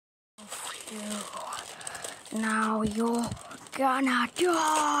do. Now you're gonna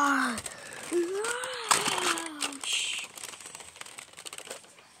die. Ouch.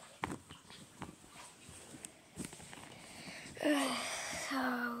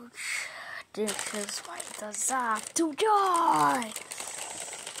 Ouch. This is why it deserves to die.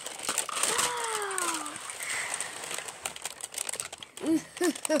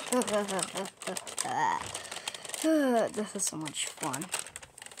 This is so much fun.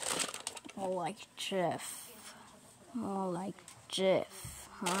 More like Jeff. More like Jeff,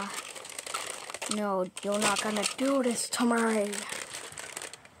 huh? No, you're not gonna do this to me.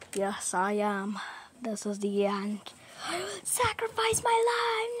 Yes, I am. This is the end. I will sacrifice my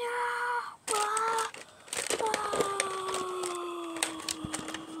life now.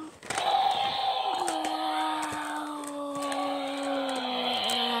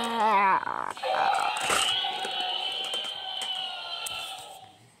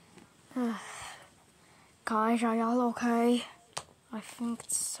 Guys, are y'all okay? I think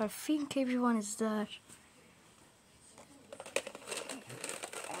everyone is dead.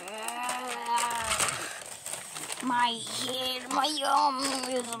 My head, my arm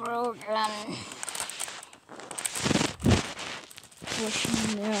is broken. Push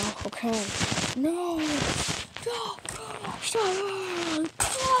me now, okay? No! Stop!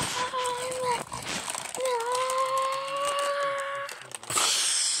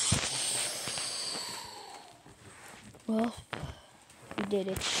 Well, we did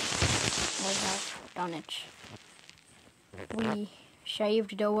it. We have done it. We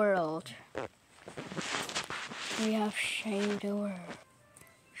saved the world. We have saved the world.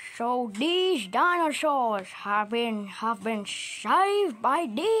 So these dinosaurs have been saved by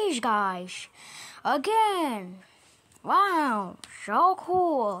these guys again. Wow, so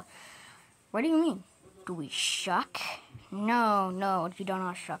cool. What do you mean? Do we suck? No, we do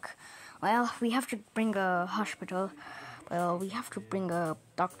not suck. Well, we have to bring a hospital. Well, we have to bring a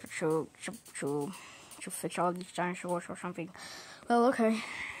doctor to fix all these dinosaurs or something. Well, okay.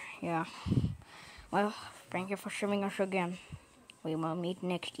 Yeah. Well, thank you for streaming us again. We will meet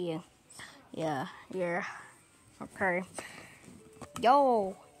next year. Yeah. Okay.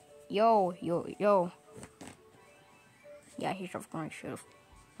 Yo. Yeah, he's off my shift.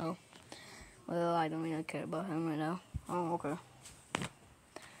 Oh. Well, I don't really care about him right now. Oh, okay.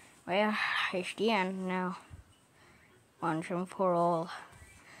 Well, it's the end now. Once and for all.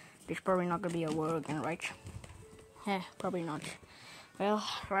 There's probably not gonna be a war again, right? Yeah, probably not. Well,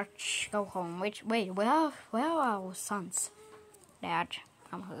 let's go home. Wait, where are our sons? Dad,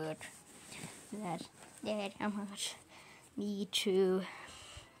 I'm hurt. Dad, I'm hurt. Me too.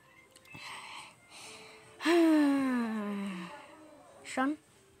 Son,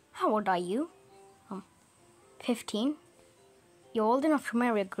 how old are you? 15? You're old enough to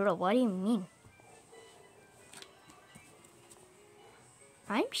marry a girl. What do you mean?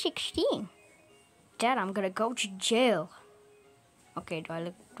 I'm 16. Dad, I'm gonna go to jail. Okay, do I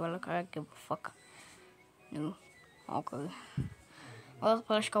look like I give a fuck? No. Okay. Well,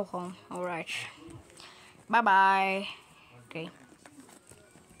 let's go home. Alright. Bye-bye. Okay.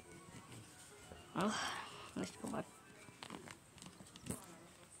 Well, let's go back.